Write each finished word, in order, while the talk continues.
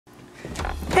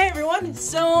Hey everyone,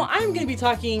 so I'm going to be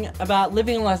talking about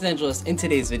living in Los Angeles in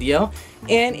today's video,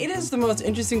 and it is the most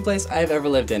interesting place I've ever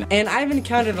lived in, and I've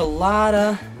encountered a lot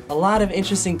of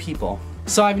interesting people.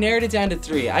 So I've narrowed it down to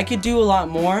 3. I could do a lot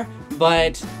more,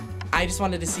 but I just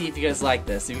wanted to see if you guys like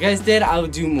this. If you guys did, I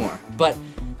would do more, but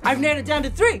I've narrowed it down to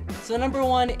 3. So number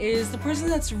 1 is the person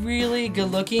that's really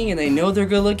good looking and they know they're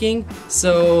good looking,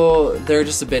 so they're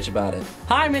just a bitch about it.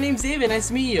 Hi, my name's David, nice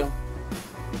to meet you.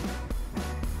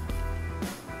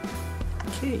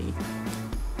 Okay.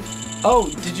 Oh,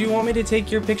 did you want me to take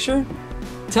your picture?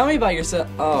 Tell me about yourself.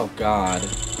 Oh God.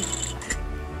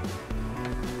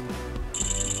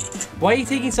 Why are you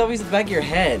taking selfies with the back of your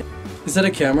head? Is that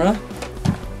a camera?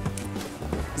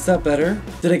 Is that better?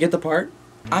 Did I get the part?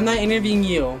 I'm not interviewing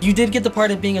you. You did get the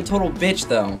part of being a total bitch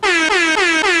though.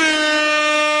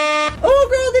 Oh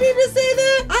girl, did he just say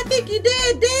that? I think he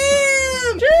did,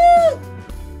 damn! True!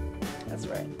 That's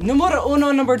right. Numero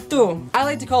uno, number 2. I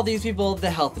like to call these people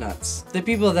the health nuts. The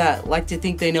people that like to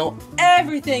think they know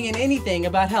everything and anything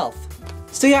about health.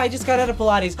 So yeah, I just got out of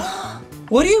Pilates.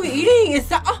 What are you eating? Is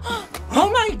that, oh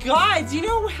my God, do you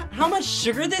know how much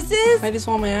sugar this is? I just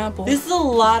want my apple. This is a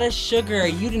lot of sugar.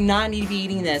 You do not need to be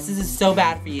eating this. This is so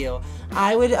bad for you.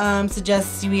 I would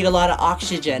suggest you eat a lot of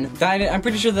oxygen. I'm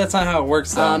pretty sure that's not how it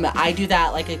works though. I do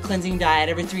that like a cleansing diet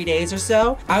every 3 days or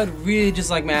so. I would really just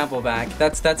like my apple back.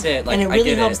 That's it. Like, and it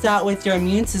really helps out with your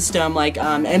immune system. Like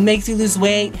it makes you lose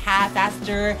weight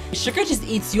faster. Sugar just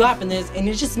eats you up and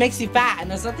it just makes you fat,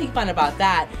 and there's nothing fun about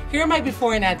that. Here are my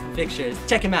before and after pictures.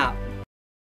 Check them out.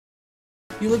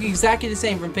 You look exactly the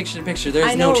same from picture to picture.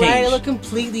 There's no change. I know, right? I look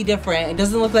completely different. It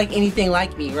doesn't look like anything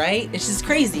like me, right? It's just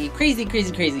crazy, crazy,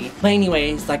 crazy, crazy. But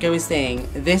anyways, like I was saying,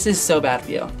 this is so bad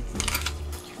for you.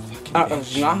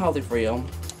 It's not healthy for you.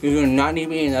 You do not need to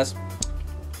be eating this.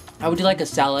 I would do like a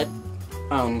salad.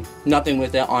 Nothing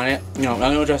with it on it. You know,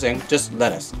 no dressing, just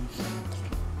lettuce.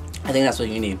 I think that's what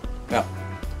you need. Yep.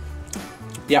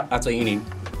 Yep, that's what you need.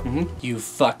 You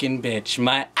fucking bitch.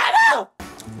 My apple!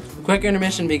 Quick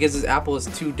intermission because this apple is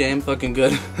too damn fucking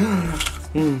good.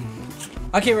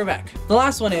 Okay, we're back. The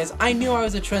last one is, I knew I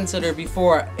was a trendsetter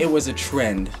before it was a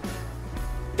trend.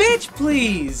 Bitch,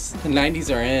 please! The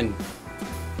 90s are in.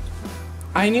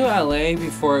 I knew LA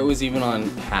before it was even on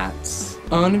hats.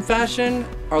 On fashion,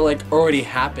 or like already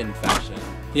happened fashion.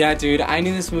 Yeah, dude, I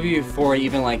knew this movie before it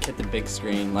even like hit the big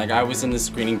screen. Like I was in the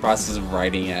screening process of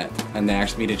writing it, and they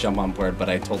asked me to jump on board, but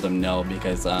I told them no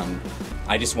because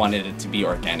I just wanted it to be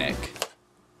organic.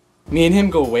 Me and him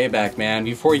go way back, man,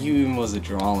 before he even was a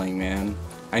drawing, man.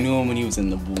 I knew him when he was in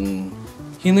the womb.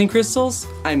 Healing crystals?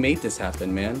 I made this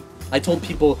happen, man. I told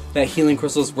people that healing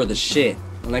crystals were the shit.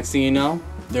 And next thing you know,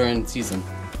 they're in season.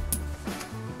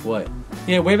 What?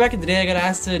 Yeah, way back in the day I got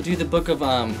asked to do the book of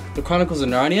the Chronicles of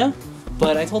Narnia.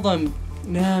 But I told them,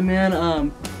 nah man,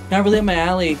 not really up my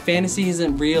alley. Fantasy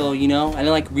isn't real, you know? I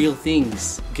don't like real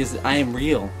things because I am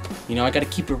real. You know, I gotta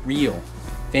keep it real.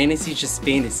 Fantasy's just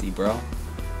fantasy, bro.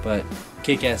 But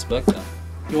kick-ass book though.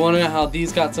 You wanna know how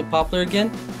these got so popular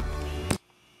again?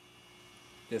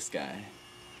 This guy.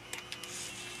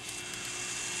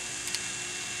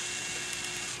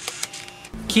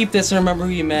 Keep this and remember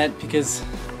who you met because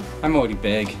I'm already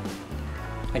big.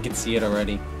 I can see it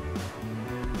already.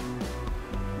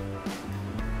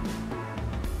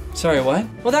 Sorry, what?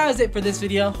 Well, that was it for this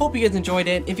video. Hope you guys enjoyed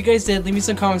it. If you guys did, leave me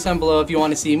some comments down below if you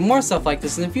want to see more stuff like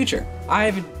this in the future.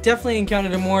 I've definitely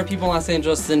encountered more people in Los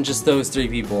Angeles than just those 3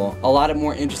 people. A lot of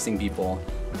more interesting people.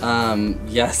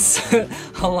 Yes,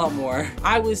 a lot more.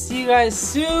 I will see you guys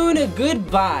soon.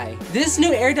 Goodbye. This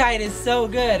new air diet is so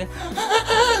good.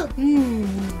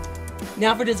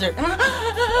 Now for dessert.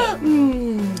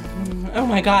 Oh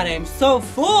my God, I am so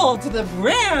full to the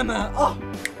brim. Oh,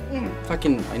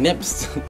 fucking my nips.